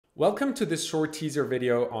Welcome to this short teaser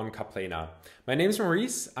video on Caplena. My name is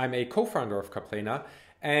Maurice, I'm a co-founder of Caplena,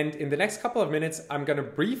 and in the next couple of minutes I'm going to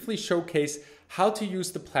briefly showcase how to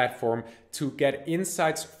use the platform to get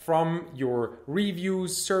insights from your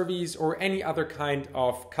reviews, surveys, or any other kind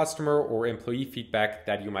of customer or employee feedback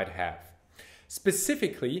that you might have.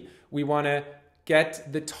 Specifically, we want to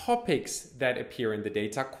get the topics that appear in the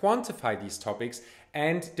data, quantify these topics,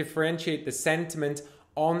 and differentiate the sentiment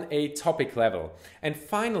on a topic level. And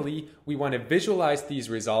finally, we want to visualize these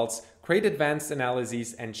results, create advanced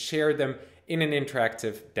analyses, and share them in an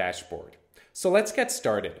interactive dashboard. So let's get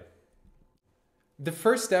started. The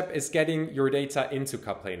first step is getting your data into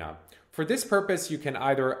Caplena. For this purpose, you can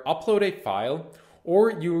either upload a file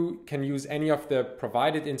or you can use any of the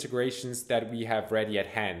provided integrations that we have ready at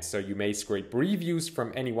hand. So you may scrape reviews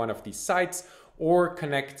from any one of these sites or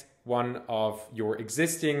connect one of your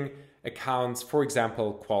existing accounts, for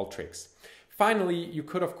example, Qualtrics. Finally, you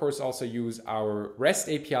could of course also use our REST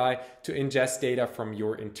API to ingest data from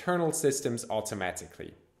your internal systems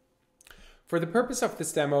automatically. For the purpose of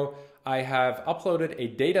this demo, I have uploaded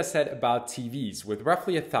a dataset about TVs with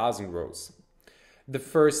roughly 1,000 rows. The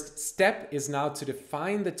first step is now to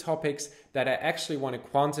define the topics that I actually want to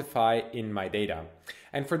quantify in my data.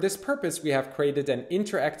 And for this purpose, we have created an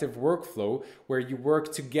interactive workflow where you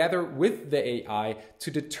work together with the AI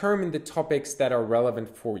to determine the topics that are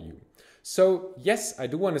relevant for you. So yes, I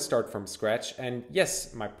do want to start from scratch, and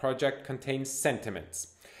yes, my project contains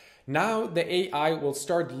sentiments. Now the AI will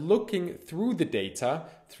start looking through the data,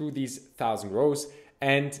 through these 1,000 rows,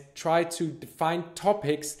 and try to define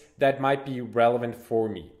topics that might be relevant for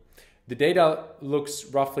me. The data looks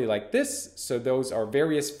roughly like this, so those are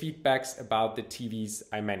various feedbacks about the TVs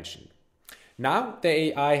I mentioned. Now the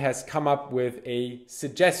AI has come up with a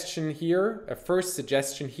suggestion here, a first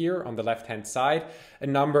suggestion here on the left-hand side, a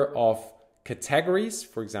number of categories,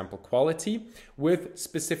 for example, quality, with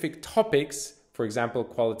specific topics, for example,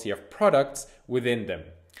 quality of products within them.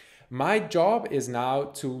 My job is now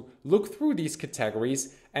to look through these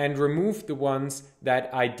categories and remove the ones that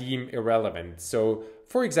I deem irrelevant. So,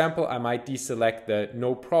 for example, I might deselect the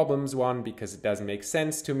no problems one because it doesn't make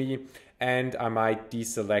sense to me, and I might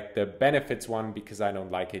deselect the benefits one because I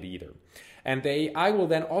don't like it either. And the AI will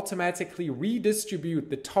then automatically redistribute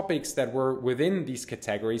the topics that were within these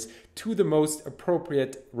categories to the most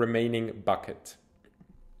appropriate remaining bucket.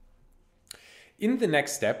 In the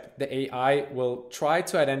next step, the AI will try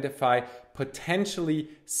to identify potentially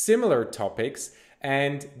similar topics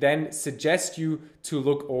and then suggest you to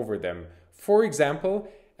look over them. For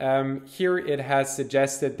example, here it has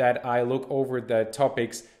suggested that I look over the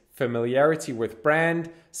topics familiarity with brand,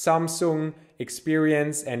 Samsung,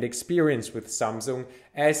 experience, and experience with Samsung,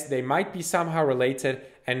 as they might be somehow related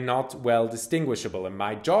and not well distinguishable. And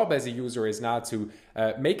my job as a user is now to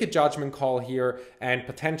make a judgment call here and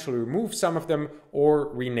potentially remove some of them or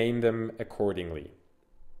rename them accordingly.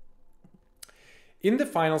 In the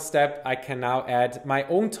final step, I can now add my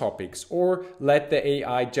own topics or let the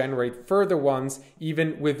AI generate further ones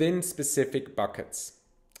even within specific buckets.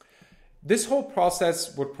 This whole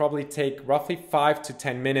process would probably take roughly 5 to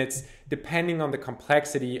 10 minutes depending on the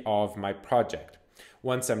complexity of my project.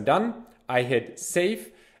 Once I'm done, I hit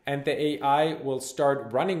save and the AI will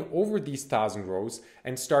start running over these 1,000 rows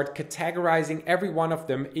and start categorizing every one of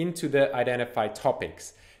them into the identified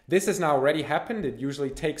topics. This has now already happened. It usually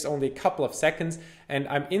takes only a couple of seconds and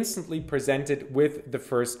I'm instantly presented with the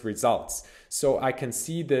first results. So I can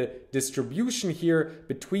see the distribution here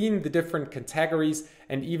between the different categories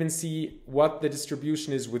and even see what the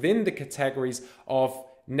distribution is within the categories of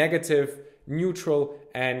negative, neutral,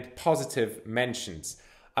 and positive mentions.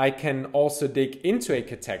 I can also dig into a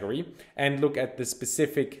category and look at the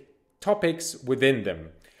specific topics within them.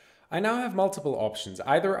 I now have multiple options.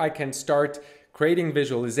 Either I can start creating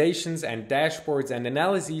visualizations and dashboards and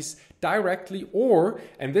analyses directly, or,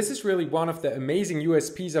 and this is really one of the amazing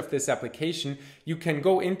USPs of this application, you can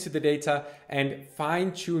go into the data and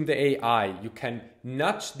fine-tune the AI. You can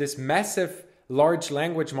nudge this massive large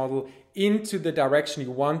language model into the direction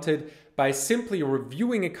you wanted by simply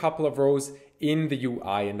reviewing a couple of rows in the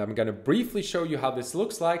UI. And I'm going to briefly show you how this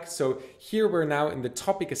looks like. So here we're now in the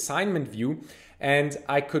topic assignment view, and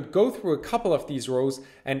I could go through a couple of these rows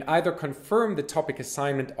and either confirm the topic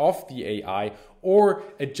assignment of the AI or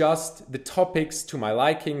adjust the topics to my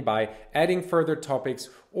liking by adding further topics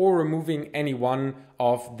or removing any one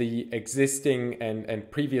of the existing and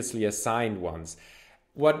previously assigned ones.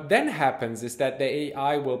 What then happens is that the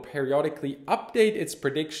AI will periodically update its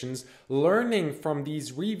predictions, learning from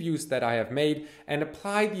these reviews that I have made, and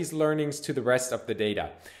apply these learnings to the rest of the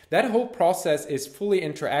data. That whole process is fully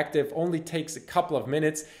interactive, only takes a couple of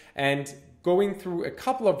minutes, and going through a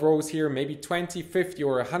couple of rows here, maybe 20, 50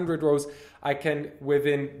 or 100 rows, I can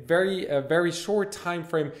within a very short time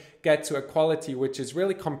frame get to a quality which is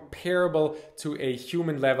really comparable to a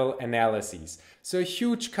human level analysis. So a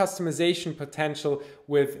huge customization potential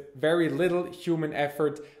with very little human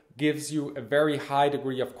effort gives you a very high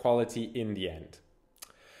degree of quality in the end.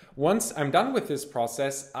 Once I'm done with this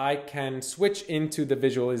process, I can switch into the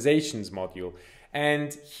visualizations module.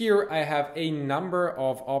 And here I have a number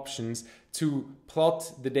of options to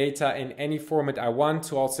plot the data in any format I want,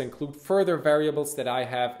 to also include further variables that I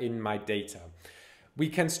have in my data. We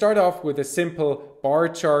can start off with a simple bar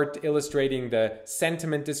chart illustrating the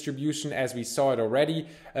sentiment distribution as we saw it already,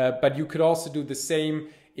 but you could also do the same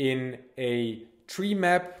in a tree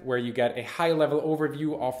map where you get a high-level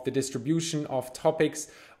overview of the distribution of topics,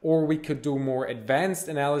 or we could do more advanced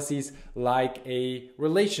analyses like a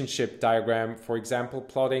relationship diagram, for example,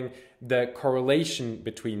 plotting the correlation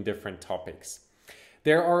between different topics.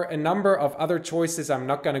 There are a number of other choices I'm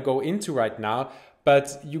not going to go into right now,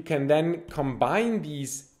 but you can then combine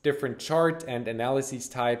these different chart and analysis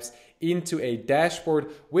types into a dashboard,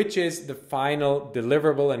 which is the final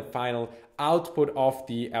deliverable and final output of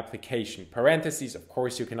the application. Parentheses, of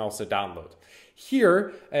course, you can also download.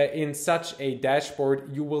 Here, in such a dashboard,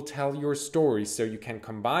 you will tell your story. So you can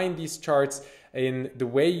combine these charts in the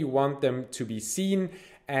way you want them to be seen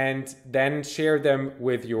and then share them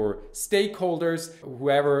with your stakeholders,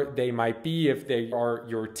 whoever they might be, if they are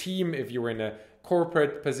your team, if you're in a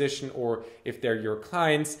corporate position, or if they're your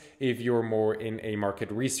clients, if you're more in a market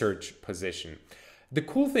research position. The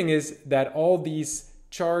cool thing is that all these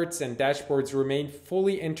charts and dashboards remain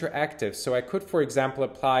fully interactive. So I could, for example,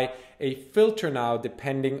 apply a filter now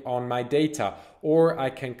depending on my data, or I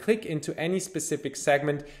can click into any specific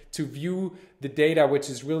segment to view the data which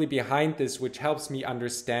is really behind this, which helps me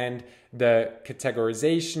understand the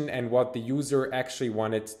categorization and what the user actually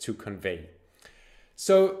wanted to convey.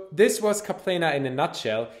 So this was Caplena in a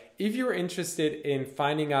nutshell. If you're interested in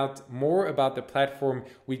finding out more about the platform,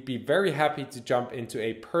 we'd be very happy to jump into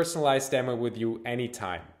a personalized demo with you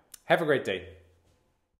anytime. Have a great day.